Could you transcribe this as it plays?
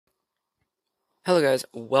Hello guys,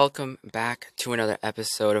 welcome back to another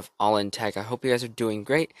episode of All in Tech. I hope you guys are doing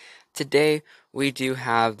great. Today we do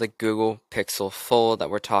have the Google Pixel Fold that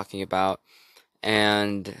we're talking about,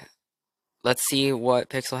 and let's see what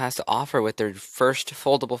Pixel has to offer with their first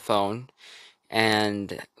foldable phone,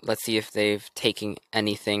 and let's see if they've taken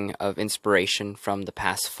anything of inspiration from the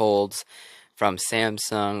past folds from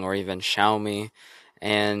Samsung or even Xiaomi,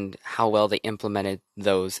 and how well they implemented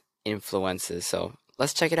those influences. So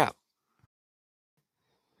let's check it out.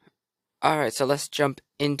 Alright, so let's jump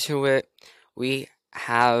into it. We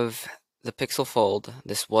have the Pixel Fold.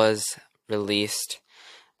 This was released,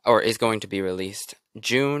 or is going to be released,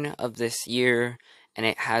 June of this year, and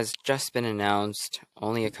it has just been announced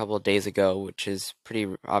only a couple of days ago, which is pretty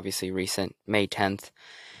obviously recent, May 10th.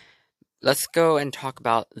 Let's go and talk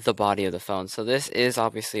about the body of the phone. So this is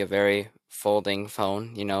obviously a very folding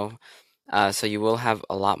phone, so you will have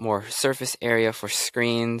a lot more surface area for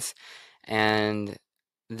screens, and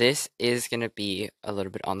this is going to be a little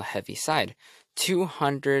bit on the heavy side.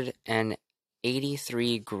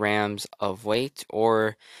 283 grams of weight,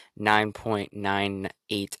 or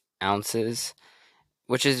 9.98 ounces,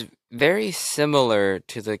 which is very similar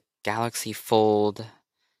to the Galaxy Fold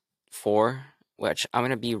 4, which I'm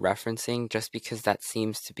going to be referencing just because that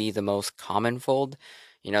seems to be the most common fold.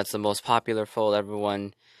 It's the most popular fold.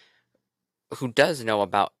 Everyone who does know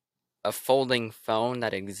about a folding phone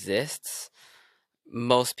that exists,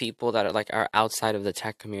 most people that are outside of the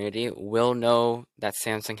tech community will know that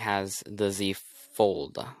Samsung has the Z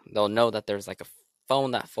Fold. They'll know that there's like a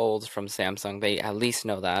phone that folds from Samsung. They at least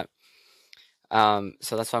know that.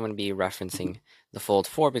 So that's why I'm going to be referencing the Fold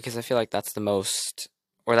 4, because I feel like that's the most,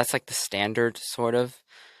 or that's like the standard sort of.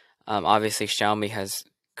 Obviously, Xiaomi has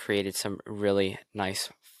created some really nice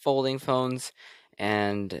folding phones,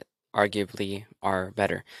 and arguably are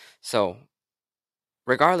better. So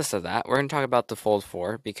regardless of that, we're going to talk about the Fold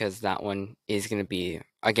 4, because that one is going to be,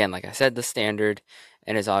 again, like I said, the standard,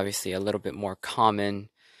 and is obviously a little bit more common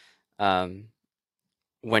um,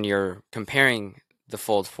 when you're comparing the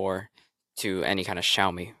Fold 4 to any kind of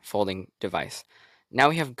Xiaomi folding device. Now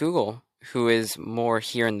we have Google, who is more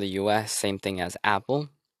here in the US, same thing as Apple,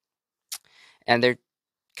 and they're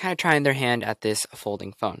kind of trying their hand at this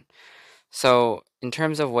folding phone. So, in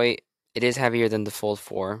terms of weight, it is heavier than the Fold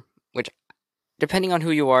 4, which, depending on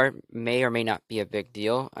who you are, may or may not be a big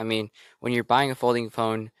deal. I mean, when you're buying a folding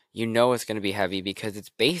phone, you know it's going to be heavy because it's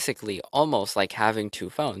basically almost like having two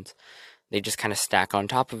phones. They just kind of stack on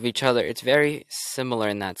top of each other. It's very similar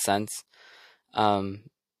in that sense. Um,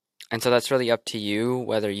 and so that's really up to you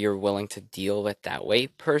whether you're willing to deal with that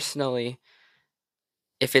weight. Personally,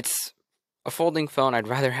 if it's a folding phone, I'd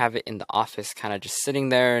rather have it in the office, kind of just sitting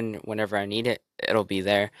there, and whenever I need it, it'll be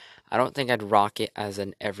there. I don't think I'd rock it as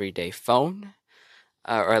an everyday phone,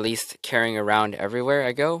 or at least carrying around everywhere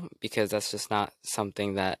I go, because that's just not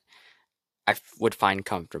something that would find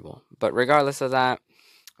comfortable. But regardless of that,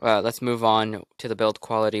 let's move on to the build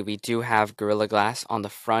quality. We do have Gorilla Glass on the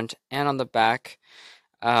front and on the back.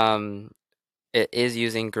 Um, it is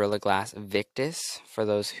using Gorilla Glass Victus for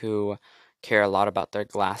those who care a lot about their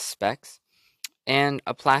glass specs, and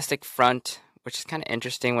a plastic front, which is kind of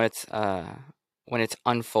interesting when it's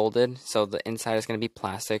unfolded. So the inside is going to be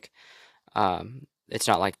plastic. It's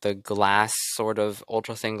not like the glass, sort of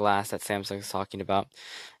ultra thin glass that Samsung is talking about.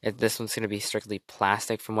 This one's going to be strictly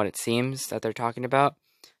plastic from what it seems that they're talking about.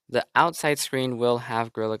 The outside screen will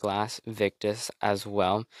have Gorilla Glass Victus as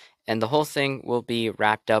well, and the whole thing will be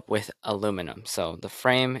wrapped up with aluminum. So the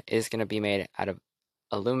frame is going to be made out of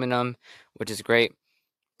aluminum, which is great.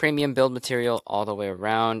 Premium build material all the way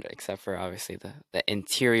around, except for obviously the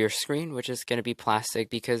interior screen, which is going to be plastic,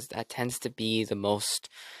 because that tends to be the most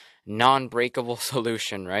non-breakable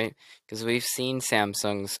solution, right? Because we've seen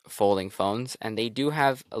Samsung's folding phones, and they do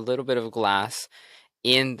have a little bit of glass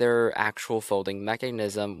in their actual folding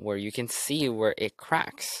mechanism where you can see where it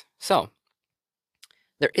cracks. So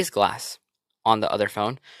there is glass on the other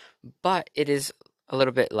phone, but it is a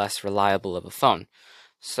little bit less reliable of a phone.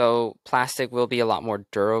 So plastic will be a lot more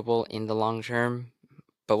durable in the long term,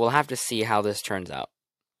 but we'll have to see how this turns out.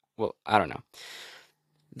 Well, I don't know.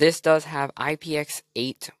 This does have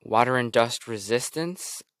IPX8 water and dust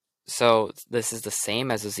resistance, so this is the same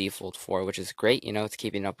as the Z Fold 4, which is great. It's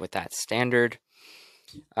keeping up with that standard.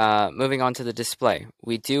 Moving on to the display,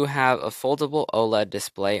 we do have a foldable OLED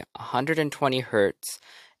display, 120 hertz,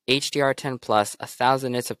 HDR10 plus,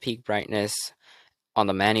 1000 nits of peak brightness on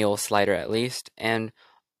the manual slider at least, and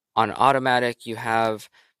on automatic you have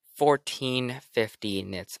 1450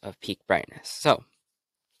 nits of peak brightness. So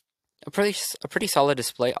a pretty solid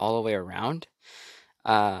display all the way around.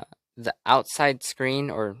 The outside screen,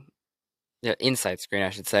 or the inside screen, I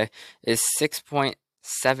should say, is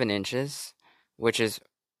 6.7 inches, which is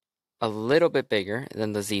a little bit bigger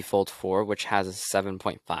than the Z Fold 4, which has a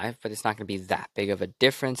 7.5, but it's not going to be that big of a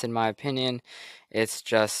difference in my opinion. It's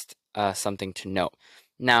just something to note.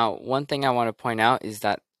 Now, one thing I want to point out is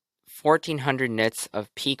that 1400 nits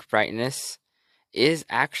of peak brightness is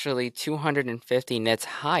actually 250 nits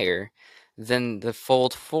higher than the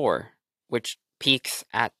Fold 4, which peaks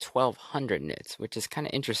at 1200 nits, which is kind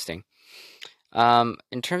of interesting.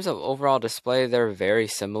 In terms of overall display, they're very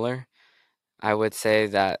similar. I would say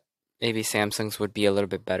that maybe Samsung's would be a little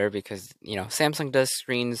bit better because, Samsung does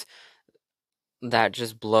screens that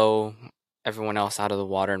just blow everyone else out of the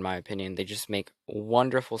water, in my opinion. They just make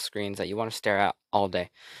wonderful screens that you want to stare at all day.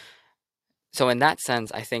 So in that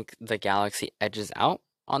sense, I think the Galaxy edges out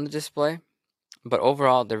on the display, but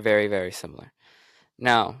overall, they're very, very similar.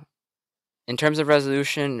 Now, in terms of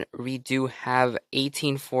resolution, we do have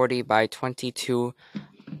 1840 by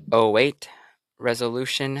 2208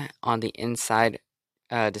 resolution on the inside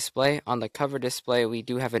display. On the cover display, we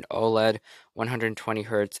do have an OLED 120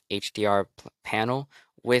 Hz HDR panel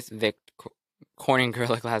with Corning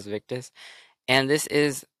Gorilla Glass Victus, and this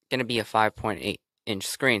is going to be a 5.8-inch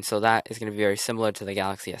screen, so that is going to be very similar to the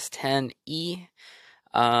Galaxy S10e,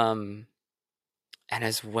 and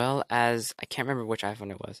as well as, I can't remember which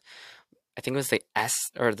iPhone it was. I think it was the S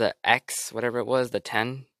or the X, whatever it was, the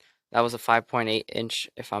 10. That was a 5.8-inch,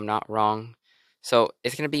 if I'm not wrong. So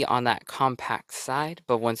it's going to be on that compact side,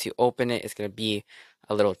 but once you open it, it's going to be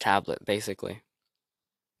a little tablet, basically.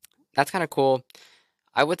 That's kind of cool.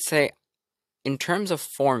 I would say, in terms of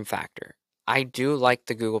form factor, I do like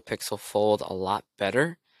the Google Pixel Fold a lot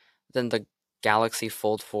better than the Galaxy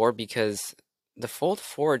Fold 4 because the Fold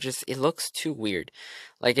 4 it looks too weird.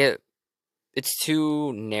 Like it's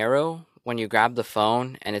too narrow when you grab the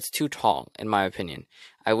phone, and it's too tall, in my opinion.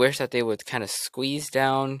 I wish that they would kind of squeeze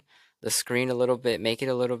down the screen a little bit, make it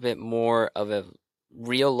a little bit more of a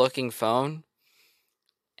real-looking phone,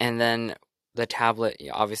 and then the tablet,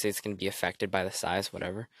 obviously it's going to be affected by the size,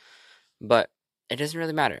 whatever, but it doesn't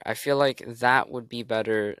really matter. I feel like that would be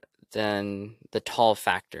better than the tall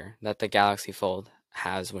factor that the Galaxy Fold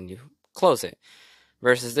has when you close it,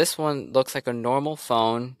 versus this one looks like a normal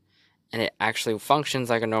phone, and it actually functions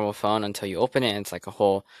like a normal phone until you open it, and it's like a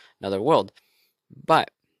whole another world.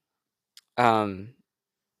 But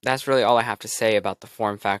that's really all I have to say about the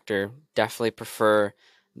form factor. Definitely prefer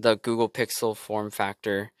the Google Pixel form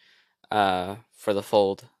factor for the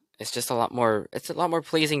Fold. It's just a lot more. It's a lot more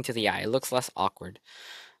pleasing to the eye. It looks less awkward.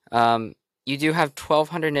 You do have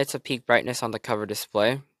 1200 nits of peak brightness on the cover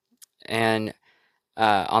display, and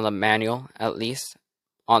on the manual at least.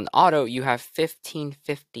 On auto, you have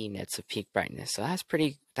 1550 nits of peak brightness, so that's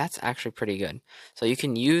actually pretty good. So you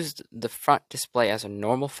can use the front display as a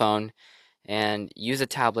normal phone and use a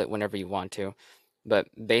tablet whenever you want to. But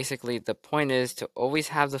basically, the point is to always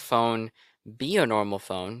have the phone be a normal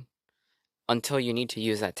phone until you need to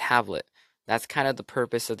use that tablet. That's kind of the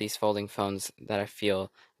purpose of these folding phones that I feel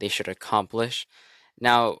they should accomplish.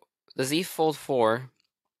 Now, the Z Fold 4,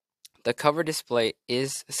 the cover display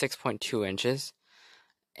is 6.2 inches.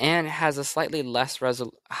 And has a slightly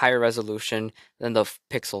higher resolution than the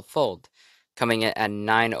Pixel Fold, coming in at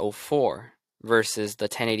 904 versus the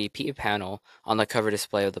 1080p panel on the cover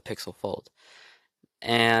display of the Pixel Fold.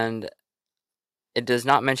 And it does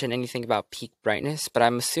not mention anything about peak brightness, but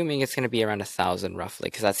I'm assuming it's going to be around 1000 roughly,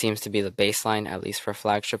 because that seems to be the baseline, at least for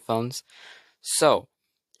flagship phones. So,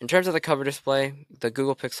 in terms of the cover display, the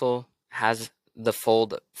Google Pixel has the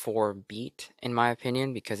Fold 4 beat, in my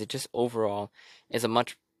opinion, because it just overall is a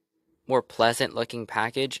much more pleasant looking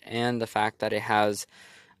package, and the fact that it has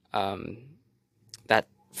that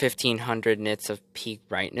 1500 nits of peak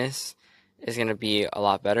brightness is going to be a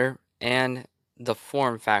lot better. And the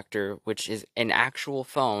form factor, which is an actual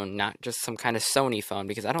phone, not just some kind of Sony phone,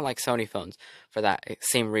 because I don't like Sony phones for that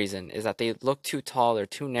same reason, is that they look too tall or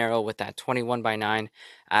too narrow with that 21:9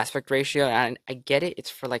 aspect ratio. And I get it, it's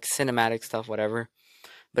for like cinematic stuff, whatever,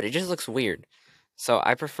 but it just looks weird. So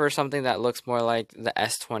I prefer something that looks more like the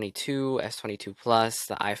S22, S22 Plus,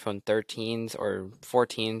 the iPhone 13s or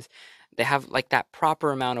 14s. They have like that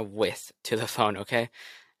proper amount of width to the phone, okay?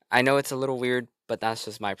 I know it's a little weird, but that's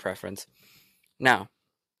just my preference. Now,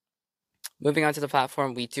 moving on to the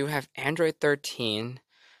platform, we do have Android 13,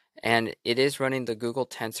 and it is running the Google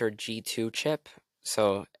Tensor G2 chip,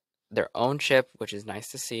 so their own chip, which is nice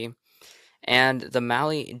to see, and the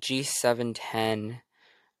Mali G710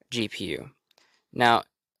 GPU. Now,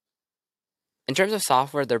 in terms of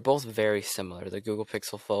software, they're both very similar, the Google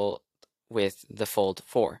Pixel Fold with the Fold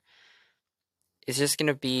 4. it's just going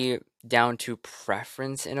to be down to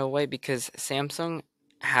preference in a way, because Samsung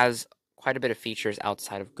has quite a bit of features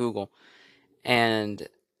outside of Google. And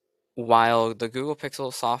while the Google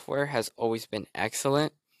Pixel software has always been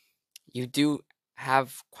excellent, you do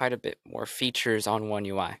have quite a bit more features on One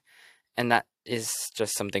UI. And that is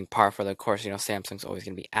just something par for the course. Samsung's always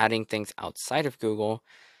going to be adding things outside of Google,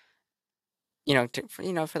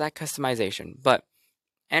 for that customization. But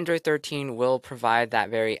Android 13 will provide that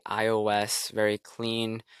very iOS, very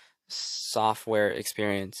clean software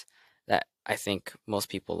experience that I think most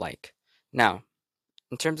people like. Now,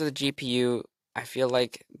 in terms of the GPU, I feel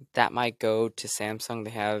like that might go to Samsung.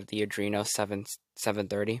 They have the Adreno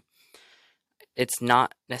 730. It's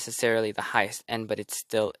not necessarily the highest end, but it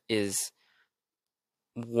still is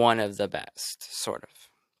one of the best, sort of.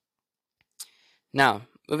 Now,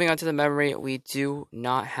 moving on to the memory, we do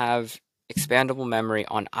not have expandable memory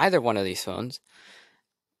on either one of these phones.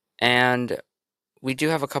 And we do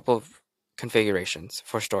have a couple of configurations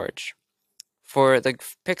for storage. For the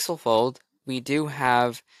Pixel Fold, we do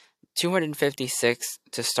have 256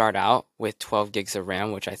 to start out with 12 gigs of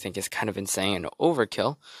RAM, which I think is kind of insane and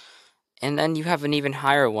overkill. And then you have an even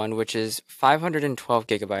higher one, which is 512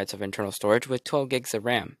 gigabytes of internal storage with 12 gigs of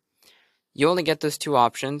RAM. You only get those two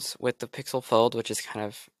options with the Pixel Fold, which is kind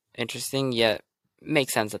of interesting, yet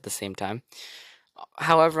makes sense at the same time.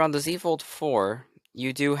 However, on the Z Fold 4,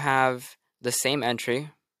 you do have the same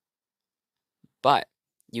entry, but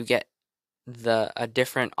you get a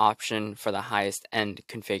different option for the highest end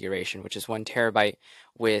configuration, which is 1 terabyte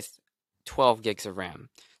with 12 gigs of RAM.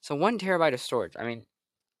 So 1 terabyte of storage. I mean,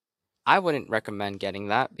 I wouldn't recommend getting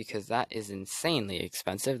that because that is insanely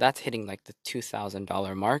expensive. That's hitting like the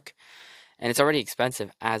 $2,000 mark, and it's already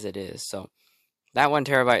expensive as it is. So that 1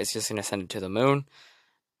 terabyte is just going to send it to the moon.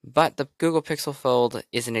 But the Google Pixel Fold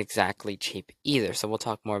isn't exactly cheap either. So we'll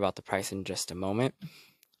talk more about the price in just a moment.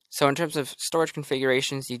 So in terms of storage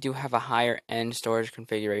configurations, you do have a higher end storage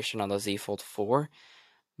configuration on the Z Fold 4,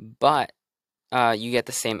 but you get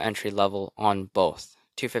the same entry level on both.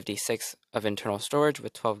 256 of internal storage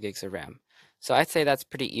with 12 gigs of RAM. So I'd say that's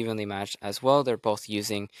pretty evenly matched as well. They're both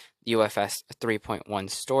using UFS 3.1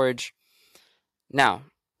 storage. Now,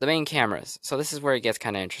 the main cameras. So this is where it gets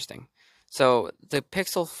kind of interesting. So the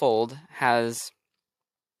Pixel Fold has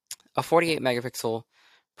a 48 megapixel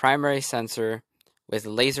primary sensor with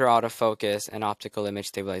laser autofocus and optical image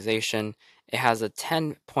stabilization. It has a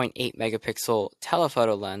 10.8 megapixel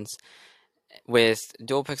telephoto lens with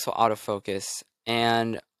dual pixel autofocus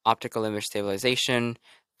and optical image stabilization,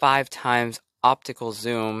 5 times optical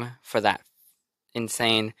zoom for that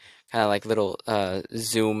insane kind of like little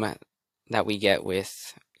zoom that we get with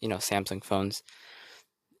Samsung phones,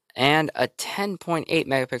 and a 10.8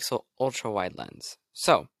 megapixel ultra wide lens.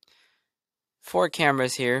 So 4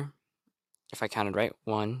 cameras here, if I counted right.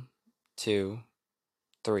 1, 2,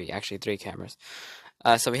 3. Actually 3 cameras.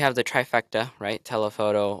 So we have the trifecta, right?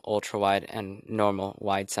 Telephoto, ultra wide, and normal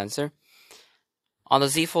wide sensor. On the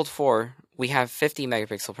Z Fold 4, we have 50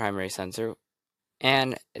 megapixel primary sensor,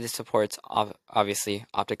 and it supports obviously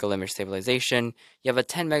optical image stabilization. You have a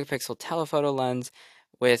 10 megapixel telephoto lens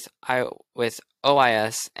with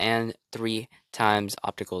OIS and 3 times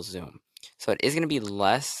optical zoom. So it is going to be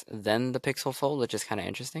less than the Pixel Fold, which is kind of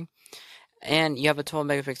interesting. And you have a 12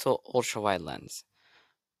 megapixel ultra wide lens.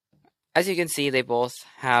 As you can see, they both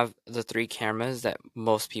have the 3 cameras that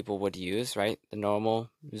most people would use, right? The normal,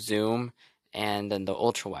 zoom, and then the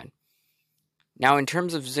ultra wide. Now, in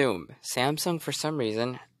terms of zoom, Samsung, for some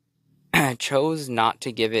reason, chose not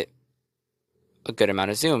to give it a good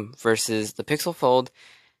amount of zoom, versus the Pixel Fold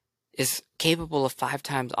is capable of 5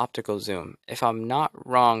 times optical zoom. If I'm not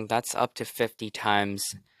wrong, that's up to 50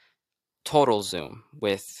 times total zoom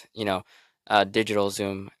with, digital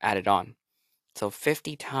zoom added on. So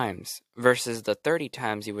 50 times versus the 30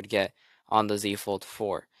 times you would get on the Z Fold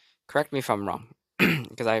 4. Correct me if I'm wrong,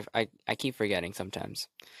 because I keep forgetting sometimes.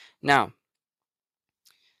 Now,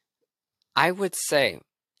 I would say,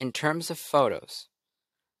 in terms of photos,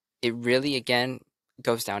 it really, again,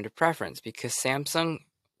 goes down to preference, because Samsung,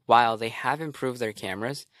 while they have improved their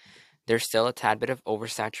cameras, there's still a tad bit of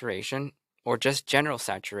oversaturation or just general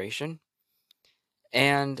saturation.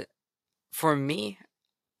 And for me,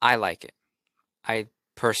 I like it. I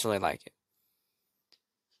personally like it.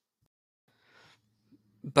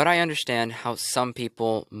 But I understand how some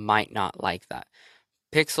people might not like that.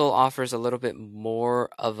 Pixel offers a little bit more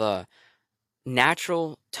of a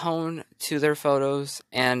natural tone to their photos,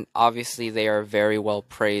 and obviously they are very well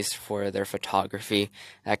praised for their photography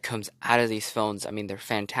that comes out of these phones. I mean, they're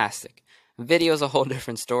fantastic. Video is a whole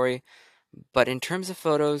different story, but in terms of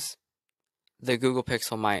photos, the Google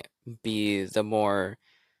Pixel might be the more,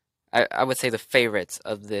 I would say, the favorites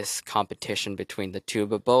of this competition between the two,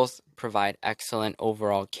 but both provide excellent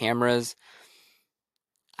overall cameras.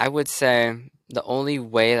 I would say the only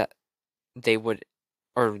way that they would,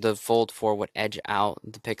 or the Fold 4 would edge out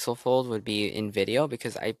the Pixel Fold would be in video,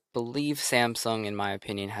 because I believe Samsung, in my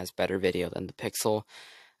opinion, has better video than the Pixel.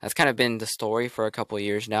 That's kind of been the story for a couple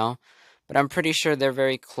years now, but I'm pretty sure they're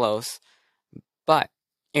very close. But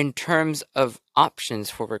in terms of options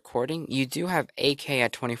for recording, you do have 8K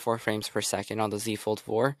at 24 frames per second on the Z Fold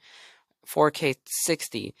 4, 4K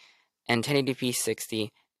 60, and 1080p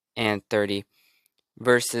 60 and 30,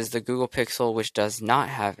 versus the Google Pixel, which does not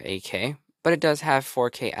have 8K, but it does have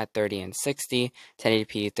 4K at 30 and 60,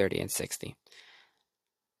 1080p 30 and 60.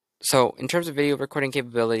 So in terms of video recording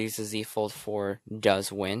capabilities, the Z Fold 4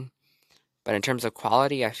 does win. But in terms of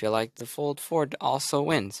quality, I feel like the Fold 4 also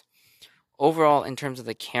wins. Overall, in terms of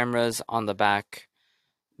the cameras on the back,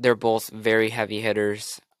 they're both very heavy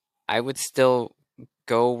hitters. I would still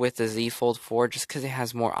go with the Z Fold 4 just because it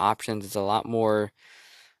has more options. It's a lot more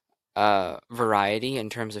variety in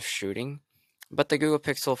terms of shooting. But the Google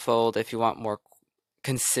Pixel Fold, if you want more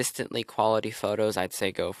consistently quality photos, I'd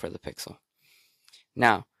say go for the Pixel.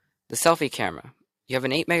 Now, the selfie camera. You have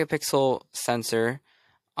an 8 megapixel sensor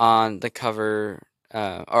on the cover,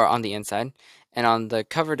 or on the inside, and on the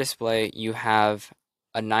cover display you have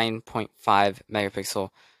a 9.5 megapixel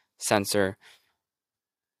sensor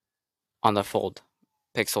on the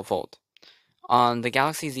Pixel Fold. On the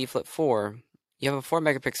Galaxy Z Flip 4, you have a 4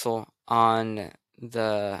 megapixel on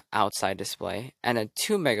the outside display and a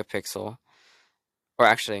 2 megapixel, or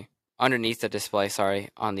actually underneath the display, sorry,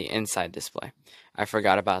 on the inside display. I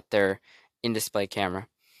forgot about their in-display camera.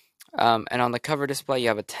 And on the cover display, you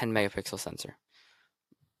have a 10 megapixel sensor.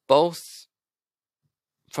 Both,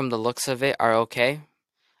 from the looks of it, are okay,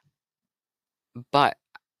 but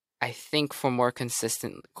I think for more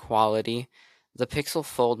consistent quality, the Pixel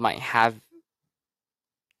Fold might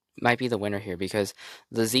be the winner here, because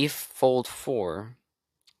the Z Fold 4,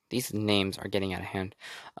 these names are getting out of hand.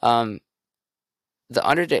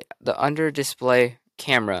 The under display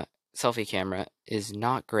camera, selfie camera, is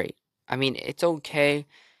not great. I mean, it's okay.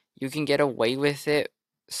 You can get away with it,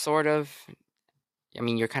 sort of. I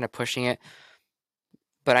mean, you're kind of pushing it.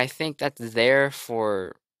 But I think that's there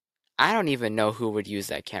for, I don't even know who would use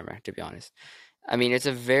that camera, to be honest. I mean, it's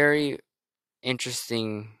a very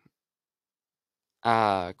interesting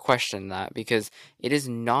question, that, because it is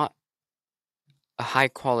not a high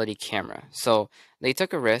quality camera. So they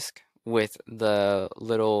took a risk with the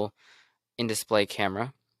little in-display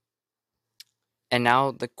camera, and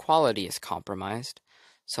now the quality is compromised.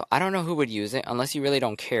 So I don't know who would use it, unless you really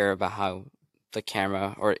don't care about how the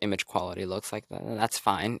camera or image quality looks like that. That's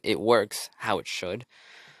fine. It works how it should.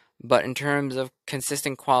 But in terms of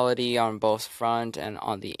consistent quality on both front and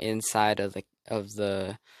on the inside of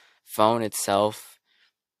the phone itself,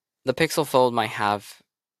 the Pixel Fold might have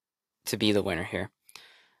to be the winner here.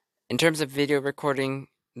 In terms of video recording,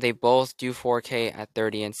 they both do 4K at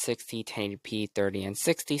 30 and 60, 1080p 30 and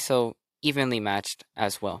 60, so evenly matched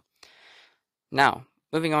as well. Now,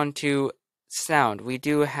 moving on to sound. We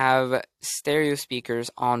do have stereo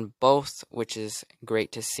speakers on both, which is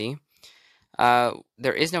great to see.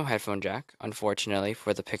 There is no headphone jack, unfortunately,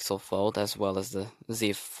 for the Pixel Fold as well as the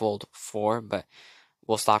Z Fold 4, but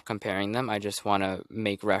we'll stop comparing them. I just want to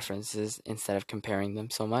make references instead of comparing them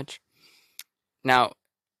so much. Now,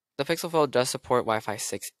 the Pixel Fold does support Wi-Fi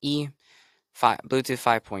 6E,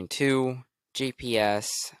 Bluetooth 5.2, GPS,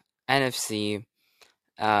 NFC,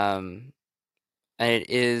 and it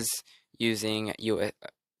is using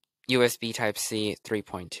USB Type-C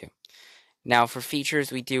 3.2. Now, for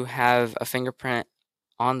features, we do have a fingerprint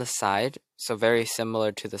on the side, so very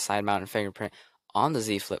similar to the side-mounted fingerprint on the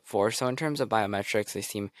Z Flip 4. So in terms of biometrics, they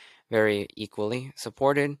seem very equally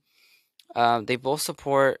supported. They both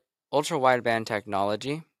support ultra-wideband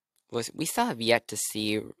technology. We still have yet to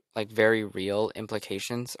see like very real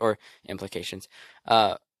applications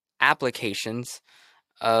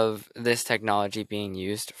of this technology being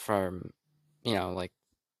used from, like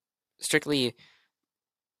strictly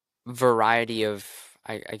variety of,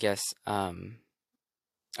 I guess, of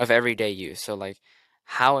everyday use. So like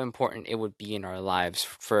how important it would be in our lives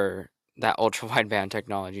for that ultra wideband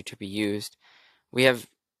technology to be used. We have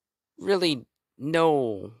really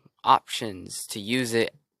no options to use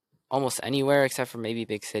it almost anywhere except for maybe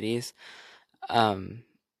big cities.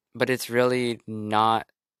 But it's really not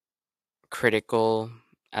critical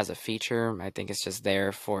as a feature. I think it's just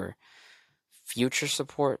there for future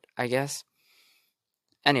support, I guess.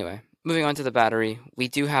 Anyway, moving on to the battery, we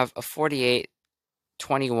do have a 48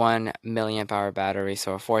 21 milliamp hour battery,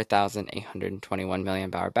 so a 4,821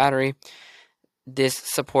 milliamp hour battery. This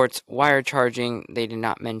supports wire charging. They did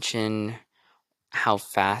not mention how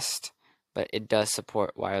fast, but it does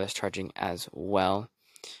support wireless charging as well.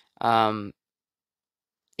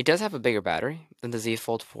 It does have a bigger battery than the Z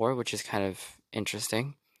Fold 4, which is kind of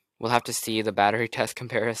interesting. We'll have to see the battery test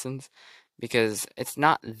comparisons because it's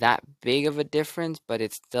not that big of a difference, but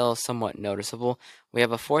it's still somewhat noticeable. We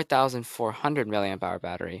have a 4,400 milliamp hour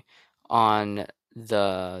battery on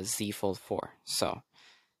the Z Fold 4, so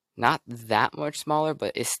not that much smaller,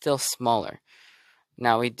 but it's still smaller.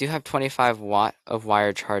 Now, we do have 25 watt of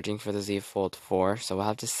wire charging for the Z Fold 4, so we'll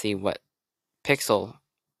have to see what Pixel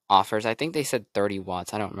offers. I think they said 30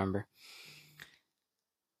 watts, I don't remember.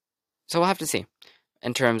 So we'll have to see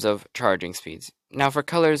in terms of charging speeds. Now for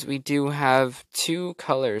colors, we do have two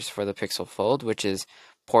colors for the Pixel Fold, which is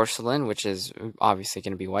porcelain, which is obviously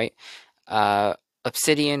going to be white,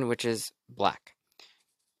 obsidian, which is black.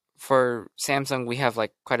 For Samsung, we have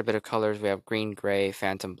like quite a bit of colors. We have green, gray,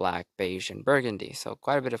 phantom black, beige, and burgundy. So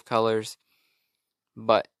quite a bit of colors.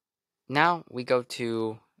 But now we go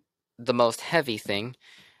to the most heavy thing,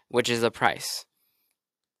 which is the price.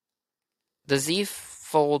 The Z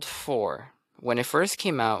Fold 4, when it first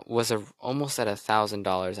came out, was almost at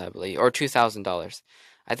 $1,000, I believe, or $2,000.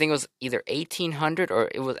 I think it was either $1,800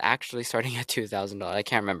 or it was actually starting at $2,000. I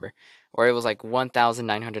can't remember. Or it was like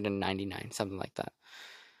 $1,999, something like that.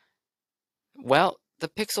 Well, the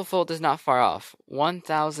Pixel Fold is not far off.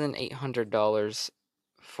 $1,800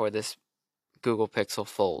 for this Google Pixel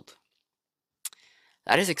Fold.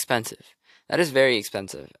 That is expensive. That is very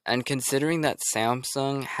expensive. And considering that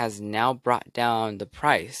Samsung has now brought down the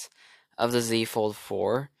price of the Z Fold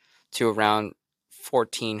 4 to around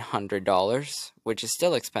 $1,400, which is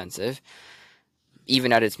still expensive,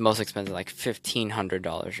 even at its most expensive, like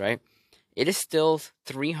 $1,500, right? It is still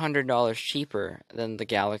 $300 cheaper than the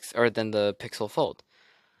Galaxy or than the Pixel Fold.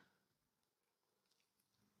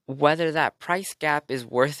 Whether that price gap is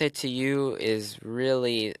worth it to you is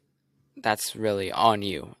really, that's really on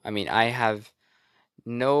you. I mean, I've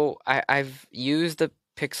used the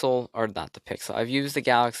Pixel, or not the Pixel, I've used the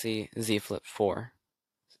Galaxy Z Flip 4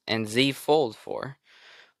 and Z Fold 4,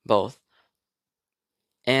 both.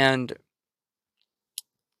 And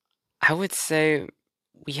I would say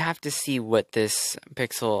we have to see what this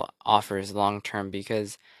Pixel offers long term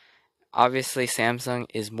because obviously Samsung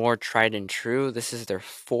is more tried and true. This is their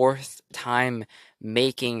fourth time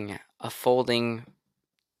making a folding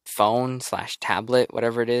phone / tablet,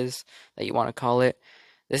 whatever it is that you want to call it.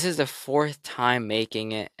 This is the fourth time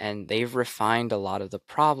making it, and they've refined a lot of the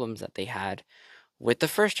problems that they had with the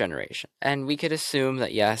first generation. And we could assume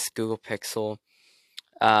that yes, Google Pixel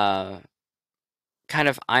kind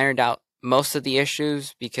of ironed out most of the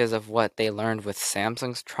issues because of what they learned with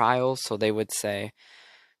Samsung's trials. So they would say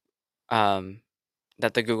that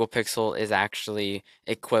the Google Pixel is actually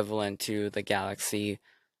equivalent to the Galaxy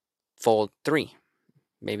Fold 3,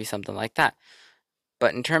 maybe something like that.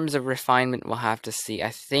 But in terms of refinement, we'll have to see. I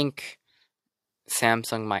think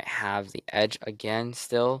Samsung might have the edge again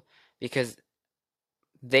still because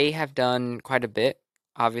they have done quite a bit,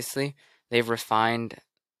 obviously. They've refined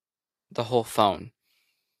the whole phone.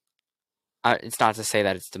 It's not to say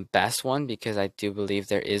that it's the best one because I do believe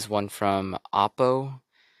there is one from Oppo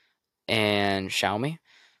and Xiaomi.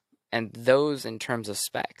 And those, in terms of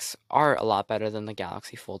specs, are a lot better than the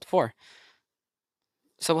Galaxy Fold 4.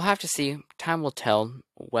 So we'll have to see. Time will tell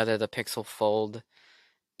whether the Pixel Fold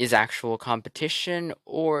is actual competition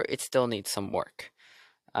or it still needs some work.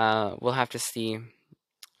 We'll have to see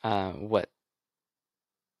what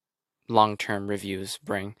long-term reviews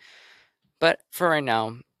bring. But for right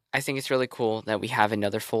now, I think it's really cool that we have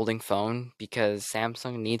another folding phone because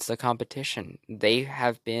Samsung needs the competition. They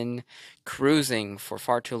have been cruising for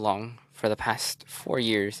far too long for the past 4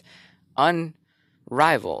 years,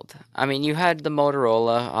 unrivaled. I mean, you had the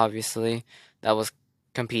Motorola, obviously, that was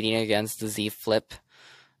competing against the Z Flip,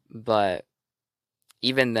 but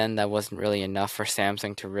even then, that wasn't really enough for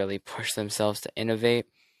Samsung to really push themselves to innovate.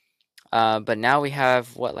 But now we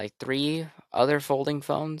have, like 3 other folding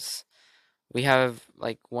phones? We have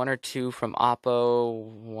like 1 or 2 from Oppo,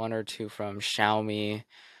 1 or 2 from Xiaomi.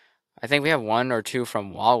 I think we have 1 or 2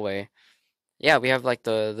 from Huawei. Yeah, we have like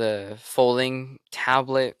the folding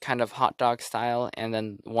tablet kind of hot dog style, and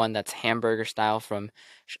then one that's hamburger style from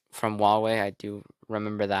Huawei. I do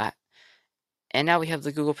remember that. And now we have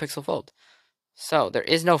the Google Pixel Fold. So there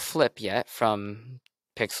is no flip yet from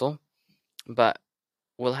Pixel, but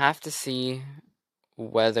we'll have to see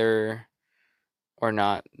whether or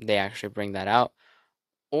not they actually bring that out,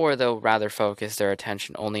 or they'll rather focus their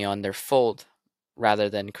attention only on their Fold rather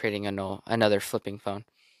than creating another flipping phone.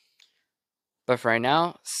 But for right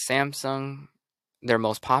now, Samsung, their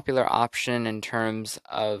most popular option in terms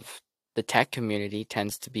of the tech community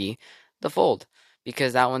tends to be the Fold,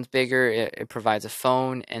 because that one's bigger. It provides a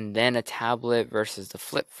phone and then a tablet versus the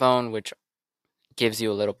flip phone, which gives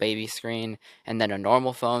you a little baby screen and then a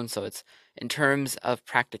normal phone. So it's, in terms of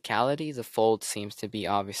practicality, the Fold seems to be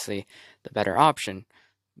obviously the better option.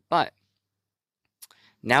 But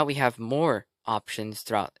now we have more options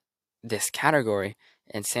throughout this category,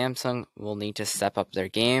 and Samsung will need to step up their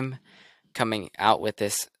game, coming out with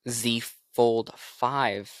this Z Fold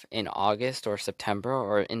 5 in August or September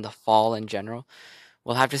or in the fall in general.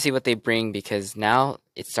 We'll have to see what they bring, because now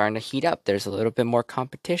it's starting to heat up. There's a little bit more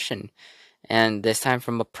competition, and this time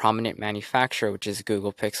from a prominent manufacturer, which is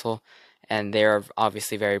Google Pixel, and they're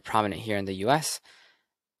obviously very prominent here in the US.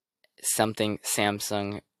 Something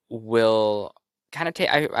Samsung will kind of take.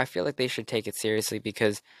 I feel like they should take it seriously,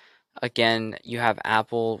 because again, you have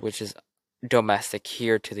Apple, which is domestic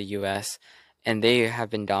here to the US, and they have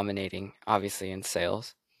been dominating, obviously, in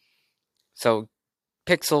sales. So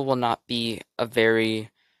Pixel will not be a very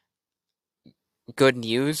good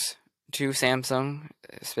news to Samsung,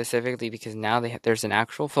 specifically because now there's an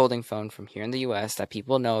actual folding phone from here in the US that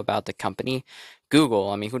people know about, the company Google.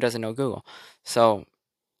 I mean, who doesn't know Google? So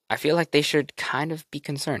I feel like they should kind of be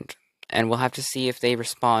concerned, and we'll have to see if they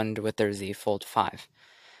respond with their Z Fold 5.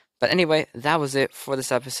 But anyway, that was it for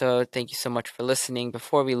this episode. Thank you so much for listening.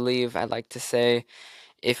 Before we leave, I'd like to say,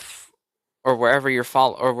 if or wherever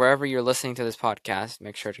you're listening to this podcast,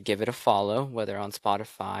 make sure to give it a follow, whether on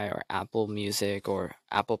Spotify or Apple Music or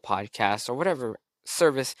Apple Podcasts or whatever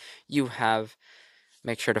service you have.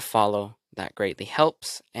 Make sure to follow. That greatly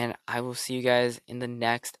helps. And I will see you guys in the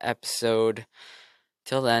next episode.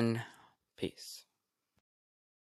 Till then, peace.